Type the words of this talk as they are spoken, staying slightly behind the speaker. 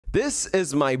This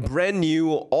is my brand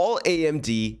new all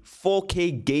AMD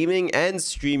 4K gaming and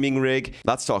streaming rig.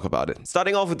 Let's talk about it.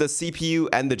 Starting off with the CPU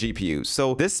and the GPU.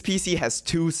 So this PC has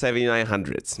two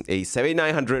 7900s, a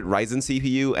 7900 Ryzen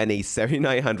CPU and a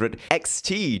 7900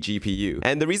 XT GPU.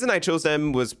 And the reason I chose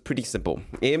them was pretty simple.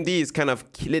 AMD is kind of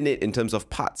killing it in terms of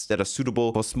parts that are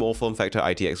suitable for small form factor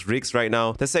ITX rigs right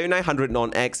now. The 7900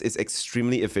 Non-X is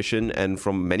extremely efficient, and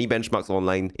from many benchmarks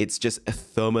online, it's just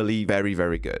thermally very,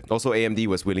 very good. Also, AMD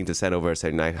was willing to send over a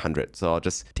 7900, so I'll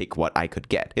just take what I could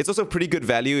get. It's also pretty good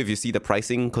value if you see the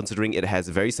pricing, considering it has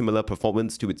very similar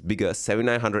performance to its bigger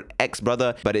 7900X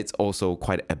brother, but it's also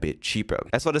quite a bit cheaper.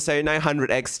 As for the 7900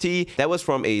 XT, that was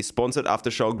from a sponsored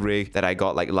Aftershock rig that I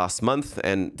got like last month,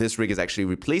 and this rig is actually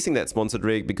replacing that sponsored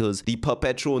rig because the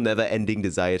perpetual never-ending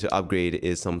desire to upgrade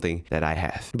is something that I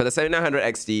have. But the 7900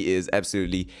 XT is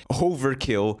absolutely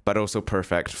overkill, but also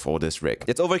perfect for this rig.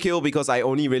 It's overkill because I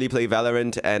only really play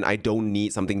Valorant and I don't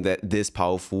need something that this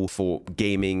powerful for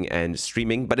gaming and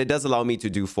streaming, but it does allow me to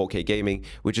do 4K gaming,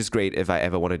 which is great if I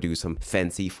ever want to do some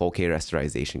fancy 4K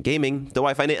rasterization gaming, though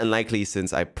I find it unlikely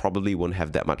since I probably won't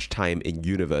have that much time in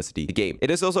university to game.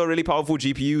 It is also a really powerful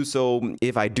GPU, so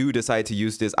if I do decide to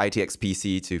use this ITX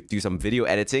PC to do some video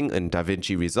editing in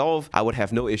DaVinci Resolve, I would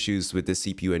have no issues with the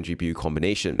CPU and GPU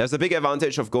combination. There's a big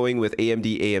advantage of going with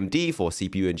AMD for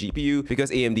CPU and GPU because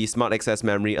AMD Smart Access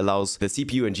Memory allows the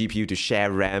CPU and GPU to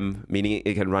share RAM, meaning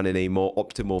it can run in a more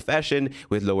optimal fashion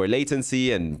with lower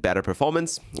latency and better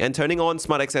performance. And turning on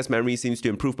Smart Access Memory seems to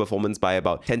improve performance by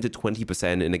about 10 to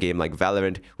 20% in a game like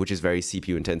Valorant, which is very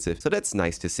CPU intensive, so that's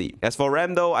nice to see. As for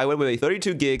RAM though, I went with a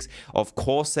 32 gigs of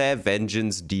Corsair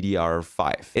Vengeance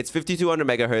DDR5. It's 5200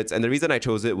 megahertz, and the reason I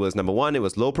chose it was number one, it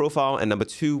was low profile, and number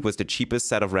two was the cheapest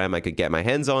set of RAM I could get my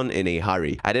hands on in a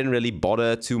hurry. I didn't really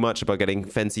bother too much about getting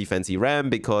fancy RAM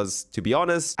because, to be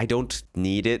honest, I don't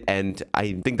need it, and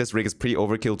I think this rig is pretty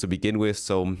overkill to begin with,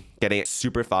 so getting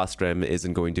super fast RAM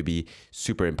isn't going to be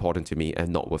super important to me and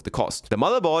not worth the cost. The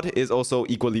motherboard is also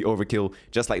equally overkill,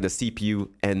 just like the CPU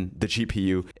and the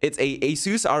GPU. It's a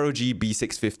Asus ROG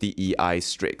B650EI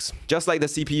Strix. Just like the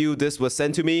CPU, this was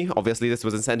sent to me. Obviously, this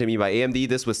wasn't sent to me by AMD.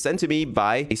 This was sent to me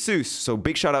by Asus. So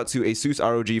big shout out to Asus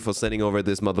ROG for sending over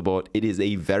this motherboard. It is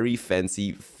a very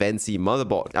fancy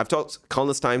motherboard. I've talked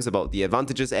countless times about the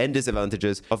advantages and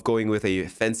disadvantages of going with a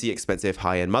fancy, expensive,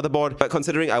 high-end motherboard, but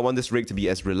considering I want this rig to be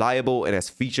as reliable and as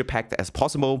feature-packed as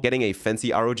possible, getting a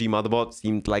fancy ROG motherboard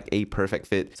seemed like a perfect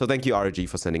fit. So thank you, ROG,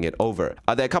 for sending it over.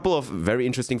 There are a couple of very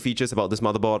interesting features about this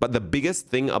motherboard, but the biggest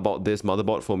thing about this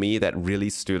motherboard for me that really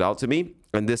stood out to me,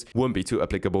 and this won't be too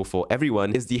applicable for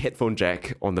everyone, is the headphone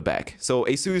jack on the back. So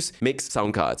Asus makes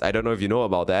sound cards. I don't know if you know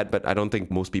about that, but I don't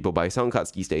think most people buy sound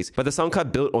cards these days. But the sound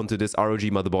card built onto this ROG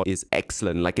motherboard is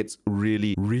excellent. Like, it's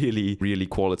really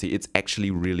quality. It's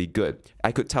actually really good.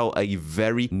 I could tell a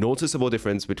very noticeable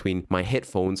difference between my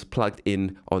headphones plugged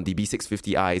in on the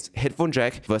B650i's headphone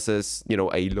jack versus, you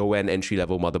know, a low-end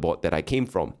entry-level motherboard that I came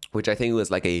from, which I think was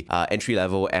like a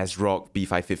entry-level ASRock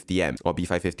B550M or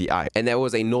B550i. And there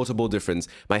was a notable difference.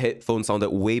 My headphones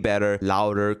sounded way better,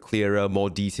 louder, clearer, more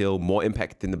detail, more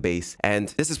impact in the bass. And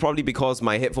this is probably because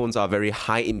my headphones are very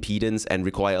high impedance and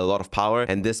require a lot of power.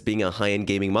 And this being a high-end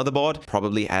gaming motherboard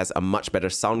probably has a much better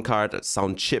sound card, a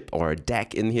sound chip, or a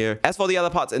DAC in here. As for the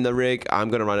other parts in the rig, I'm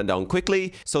going to run it down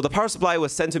quickly. So the power supply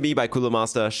was sent to me by Cooler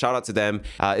Master. Shout out to them.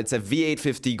 It's a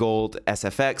V850 Gold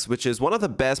SFX, which is one of the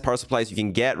best power supplies you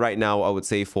can get right now, I would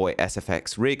say, for a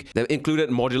SFX rig. The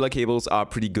included modular cables are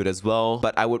pretty good as well,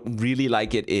 but I would really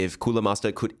like it if Cooler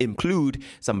Master could include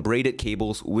some braided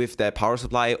cables with their power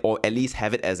supply, or at least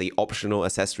have it as a optional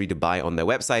accessory to buy on their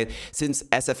website, since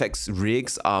SFX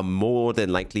rigs are more than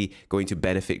likely going to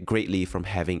benefit greatly from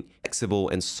having flexible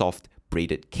and soft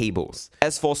braided cables.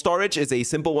 As for storage, it's a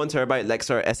simple 1TB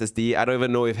Lexar SSD. I don't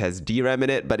even know if it has DRAM in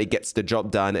it, but it gets the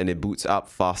job done and it boots up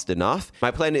fast enough. My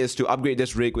plan is to upgrade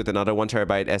this rig with another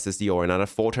 1TB SSD or another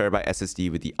 4TB SSD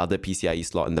with the other PCIe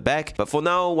slot in the back. But for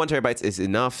now, 1TB is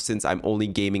enough since I'm only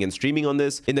gaming and streaming on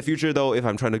this. In the future though, if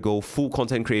I'm trying to go full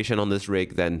content creation on this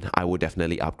rig, then I would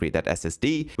definitely upgrade that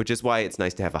SSD, which is why it's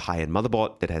nice to have a high-end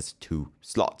motherboard that has 2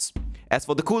 slots. As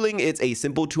for the cooling, it's a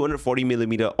simple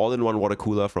 240mm all-in-one water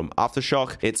cooler from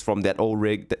Aftershock. It's from that old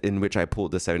rig in which I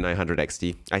pulled the 7900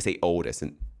 XT. I say old as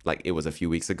in like it was a few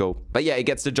weeks ago. But yeah, it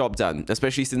gets the job done,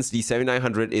 especially since the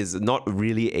 7900 is not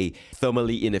really a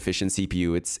thermally inefficient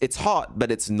CPU. It's hot,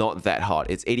 but it's not that hot.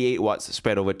 It's 88 watts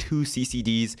spread over 2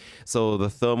 CCDs, so the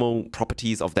thermal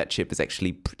properties of that chip is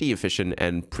actually pretty efficient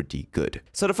and pretty good.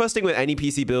 So the first thing with any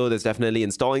PC build is definitely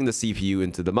installing the CPU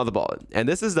into the motherboard. And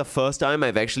this is the first time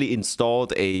I've actually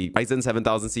installed a Ryzen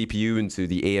 7000 CPU into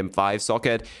the AM5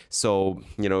 socket. So,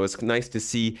 you know, it's nice to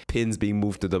see pins being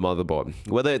moved to the motherboard.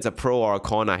 Whether it's a Pro or a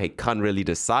Con, I can't really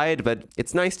decide, but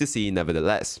it's nice to see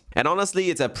nevertheless. And honestly,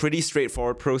 it's a pretty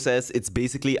straightforward process. It's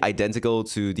basically identical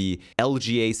to the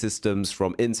LGA systems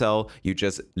from Intel. You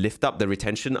just lift up the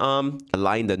retention arm,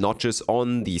 align the notches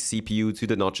on the CPU to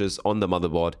the notches on the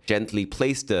motherboard, gently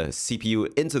place the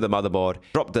CPU into the motherboard,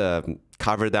 drop the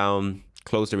cover down,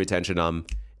 close the retention arm,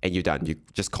 and you're done. You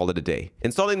just call it a day.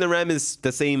 Installing the RAM is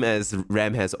the same as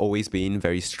RAM has always been,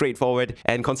 very straightforward.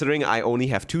 And considering I only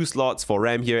have 2 slots for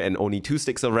RAM here and only 2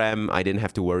 sticks of RAM, I didn't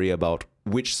have to worry about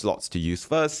which slots to use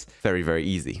first. Very, very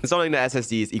easy. Installing the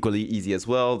SSD is equally easy as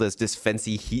well. There's this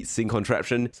fancy heatsink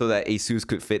contraption so that ASUS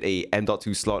could fit a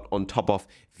M.2 slot on top of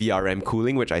VRM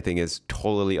cooling, which I think is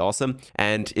totally awesome.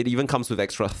 And it even comes with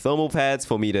extra thermal pads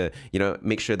for me to, you know,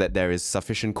 make sure that there is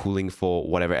sufficient cooling for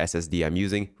whatever SSD I'm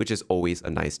using, which is always a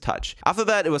nice touch. After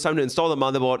that, it was time to install the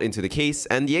motherboard into the case,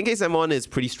 and the N-Case M1 is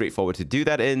pretty straightforward to do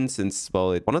that in, since,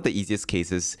 well, it's one of the easiest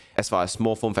cases as far as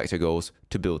small form factor goes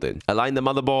to build in. Align the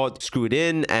motherboard, screw it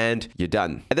in, and you're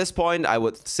done. At this point, I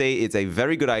would say it's a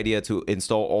very good idea to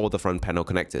install all the front panel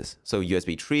connectors. So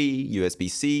USB 3,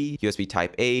 USB-C, USB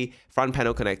Type A, front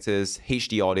panel connectors,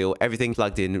 HD audio, everything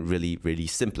plugged in really, really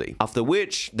simply. After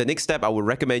which, the next step I would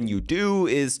recommend you do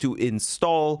is to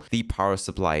install the power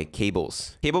supply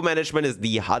cables. Cable management is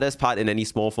the hardest part in any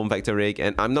small form factor rig,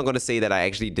 and I'm not going to say that I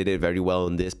actually did it very well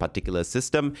in this particular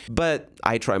system, but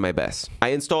I try my best. I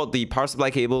installed the power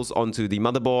supply cables onto the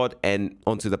motherboard and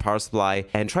onto the power supply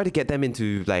and try to get them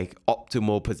into like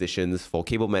optimal positions for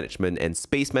cable management and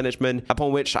space management,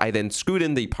 upon which I then screwed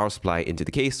in the power supply into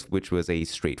the case, which was a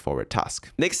straightforward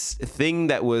task. Next thing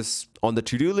that was on the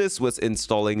to-do list was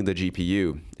installing the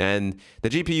GPU. And the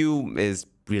GPU is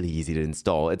really easy to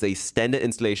install. It's a standard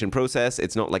installation process.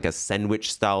 It's not like a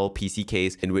sandwich style PC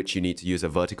case in which you need to use a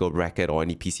vertical bracket or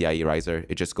any PCIe riser.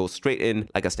 It just goes straight in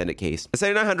like a standard case. The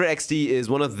 7900 XT is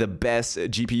one of the best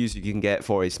GPUs you can get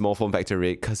for a small form factor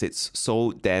rig because it's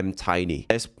so damn tiny.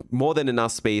 There's more than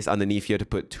enough space underneath here to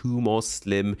put 2 more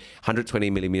slim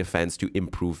 120mm fans to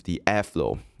improve the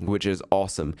airflow, which is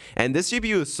awesome. And this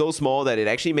GPU is so small that it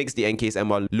actually makes the N-Case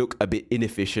M1 look a bit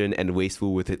inefficient and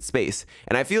wasteful with its space.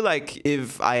 And I feel like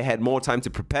if I had more time to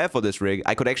prepare for this rig,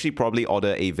 I could actually probably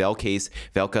order a Velcase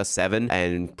Velka 7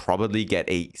 and probably get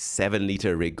a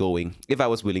 7-liter rig going if I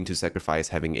was willing to sacrifice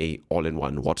having a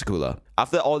all-in-one water cooler.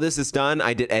 After all this is done,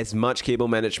 I did as much cable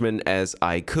management as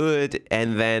I could,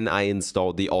 and then I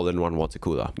installed the all-in-one water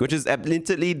cooler, which is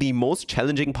admittedly the most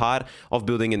challenging part of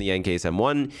building in the N-Case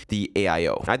M1, the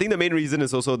AIO. I think the main reason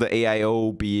is also the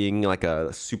AIO being like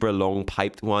a super long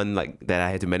piped one, like that I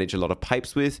had to manage a lot of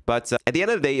pipes with. But at the end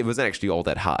of the day, it wasn't actually all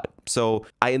that hard. So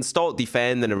I installed the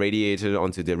fan and the radiator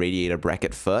onto the radiator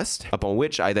bracket first, upon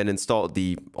which I then installed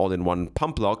the all-in-one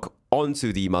pump block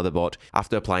onto the motherboard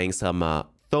after applying some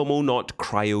Thermonaut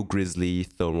Cryo Grizzly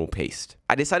thermal paste.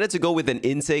 I decided to go with an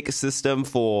intake system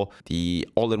for the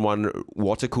all-in-one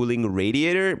water cooling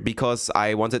radiator because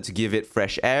I wanted to give it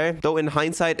fresh air, though in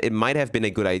hindsight it might have been a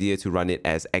good idea to run it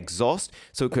as exhaust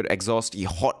so it could exhaust the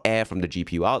hot air from the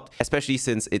GPU out, especially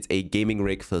since it's a gaming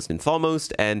rig first and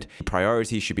foremost, and the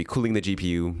priority should be cooling the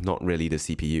GPU, not really the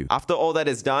CPU. After all that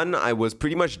is done, I was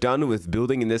pretty much done with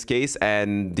building in this case,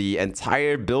 and the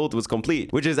entire build was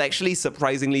complete, which is actually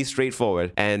surprisingly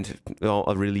straightforward and, well,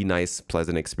 a really nice,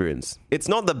 pleasant experience. It's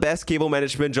not the best cable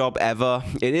management job ever.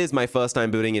 It is my first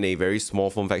time building in a very small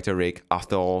form factor rig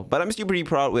after all, but I'm still pretty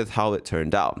proud with how it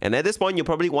turned out. And at this point, you're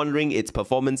probably wondering its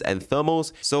performance and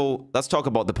thermals, so let's talk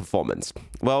about the performance.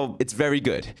 Well, it's very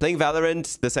good. Playing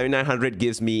Valorant, the 7900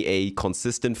 gives me a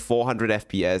consistent 400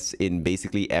 FPS in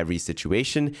basically every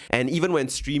situation, and even when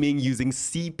streaming using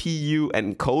CPU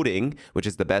encoding, which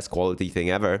is the best quality thing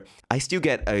ever, I still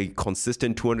get a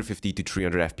consistent 250 to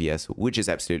 300 FPS, which is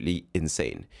absolutely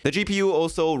insane. The GPU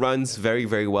also runs very,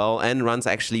 very well and runs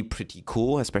actually pretty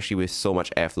cool, especially with so much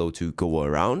airflow to go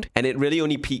around. And it really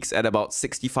only peaks at about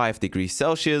 65 degrees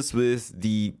Celsius, with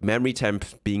the memory temp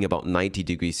being about 90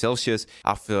 degrees Celsius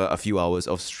after a few hours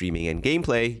of streaming and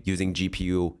gameplay using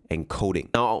GPU encoding.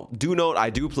 Now, do note I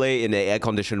do play in an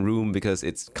air-conditioned room because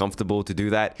it's comfortable to do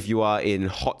that. If you are in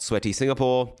hot, sweaty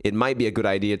Singapore, it might be a good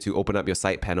idea to open up your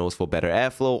side panels for better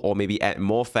airflow, or maybe add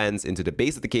more fans into the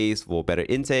base of the case for better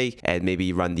intake, and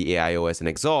maybe run the I/O as an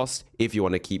exhaust if you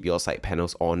want to keep your side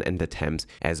panels on and the temps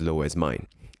as low as mine.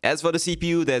 As for the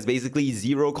CPU, there's basically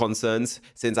zero concerns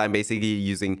since I'm basically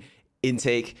using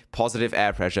intake positive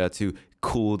air pressure to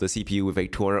cool the CPU with a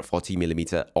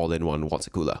 240mm all-in-one water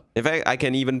cooler. In fact, I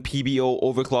can even PBO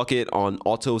overclock it on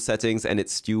auto settings and it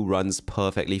still runs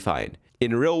perfectly fine.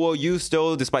 In real-world use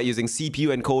though, despite using CPU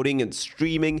encoding and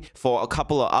streaming for a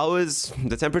couple of hours,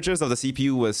 the temperatures of the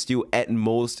CPU were still at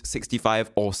most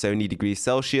 65 or 70 degrees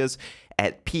Celsius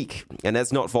at peak. And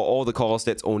that's not for all the cores,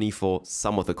 that's only for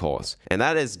some of the cores. And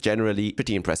that is generally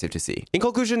pretty impressive to see. In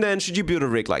conclusion then, should you build a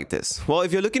rig like this? Well,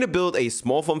 if you're looking to build a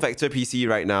small form factor PC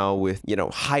right now with,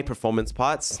 high performance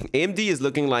parts, AMD is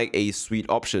looking like a sweet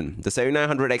option. The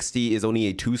 7900 XT is only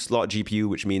a 2-slot GPU,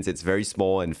 which means it's very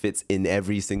small and fits in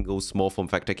every single small form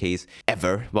factor case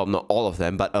ever. Well, not all of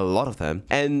them, but a lot of them.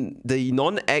 And the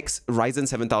non-X Ryzen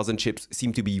 7000 chips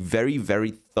seem to be very,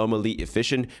 very thermally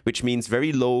efficient, which means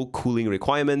very low cooling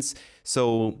requirements.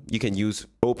 So you can use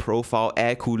low profile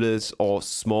air coolers or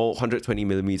small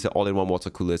 120mm all-in-one water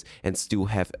coolers and still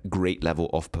have great level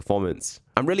of performance.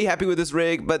 I'm really happy with this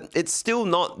rig, but it's still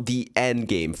not the end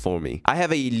game for me. I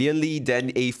have a Lianli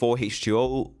Den A4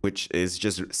 H2O, which is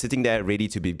just sitting there ready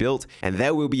to be built, and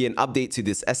there will be an update to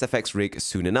this SFX rig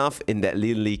soon enough in that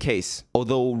Lianli case.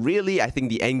 Although really, I think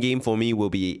the end game for me will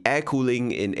be air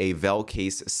cooling in a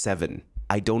Velcase 7.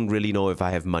 I don't really know if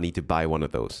I have money to buy one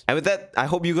of those. And with that, I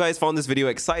hope you guys found this video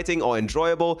exciting or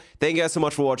enjoyable. Thank you guys so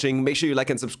much for watching. Make sure you like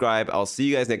and subscribe. I'll see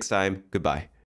you guys next time. Goodbye.